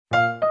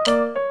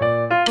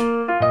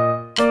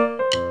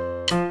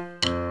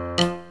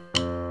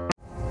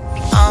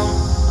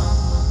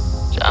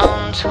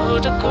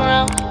the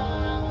ground.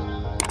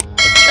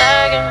 You're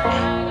dragging me.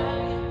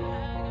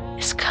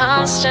 It's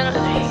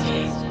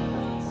constantly.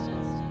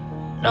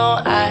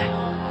 No, I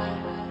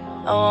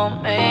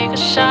won't make a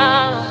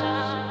sound.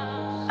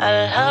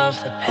 I love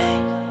the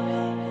pain.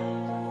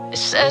 It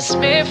sets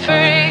me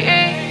free.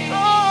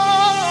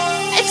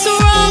 It's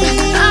wrong,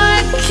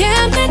 I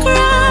can't think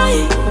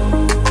right.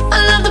 I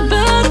love the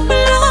bird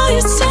below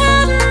you,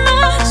 telling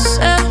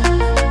myself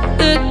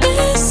that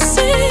this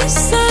is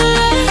the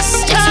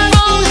last time. It's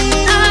wrong,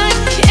 I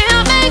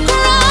can't make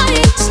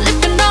right.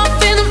 Slipping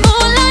off in the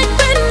moonlight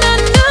when I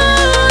knew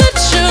the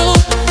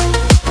truth.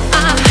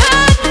 I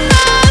hurt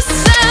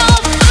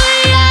myself for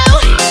you.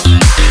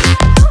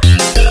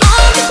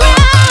 On the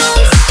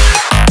ground,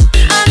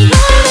 I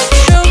know the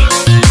truth.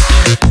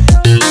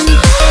 I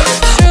know the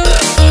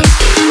truth.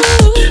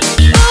 Ooh,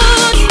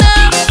 oh no.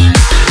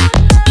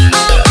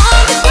 I'm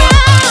on the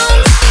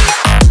ground.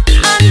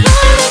 I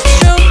know the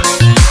truth.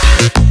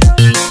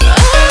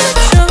 Oh, the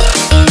truth.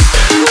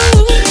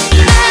 Ooh,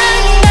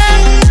 let it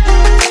down.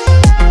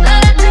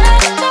 Let it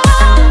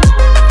down.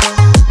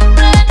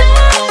 Let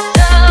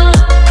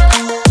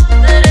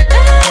it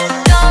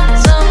down.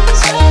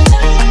 Sometimes.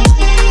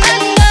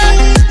 Let it down.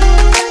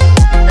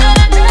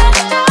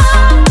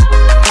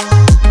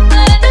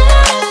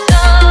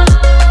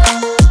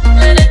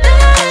 Let it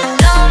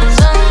down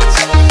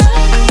sometimes.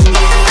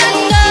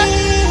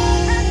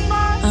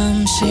 I'm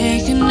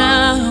shaking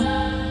now,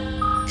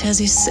 'cause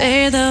you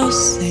say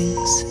those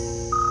things,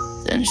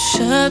 then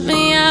shut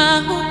me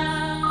out.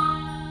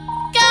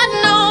 Got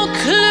no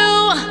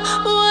clue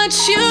what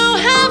you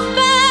have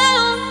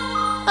found.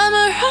 I'm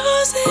a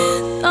rose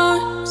in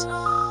thorns,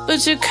 but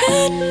you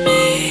cut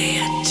me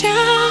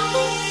down.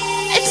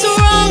 It's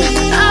wrong,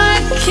 I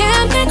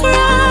can't think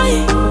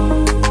right.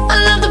 I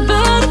love the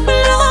bird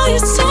below you,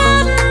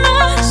 telling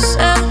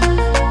myself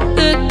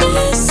that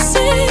this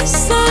is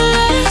the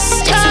last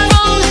time. It's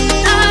wrong,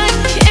 I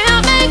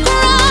can't make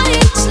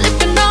right.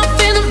 Slipping off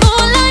in the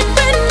moonlight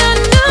when I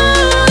knew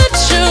the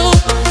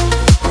truth.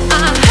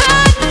 I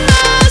hurt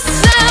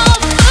myself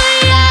for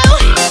you.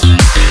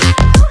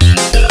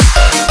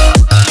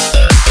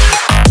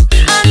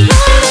 I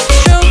know the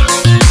truth.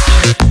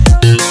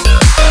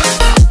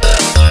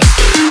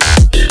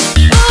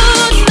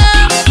 Oh no.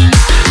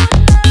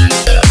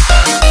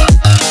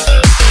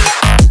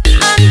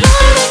 I know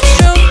the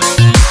truth.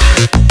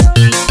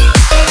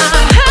 I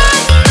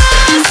hurt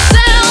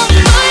myself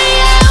for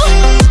you.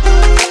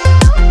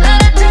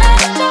 Let it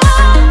down.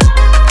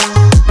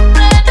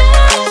 Let it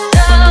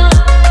down.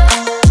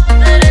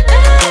 Let it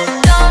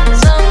down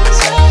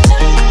sometimes.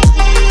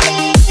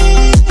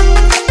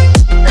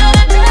 Let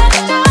it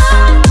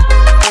down.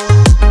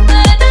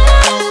 Let it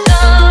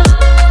down.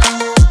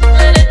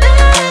 Let it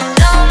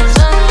down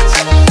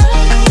sometimes.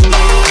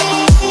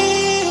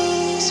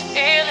 These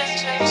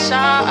feelings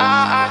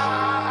inside,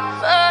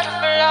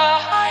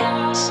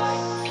 butterflies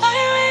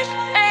fly with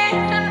me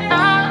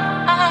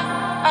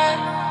tonight.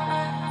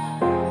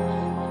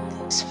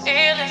 These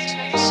feelings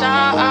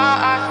inside,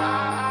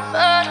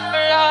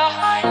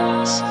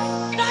 butterflies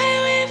fly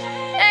with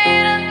me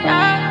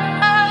tonight.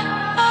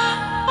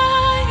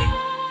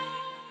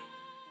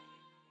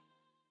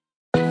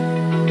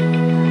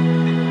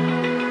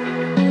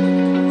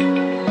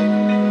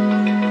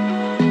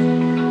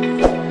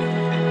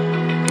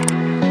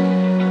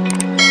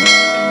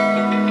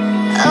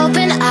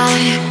 Open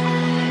eye,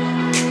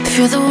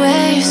 feel the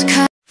waves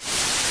come.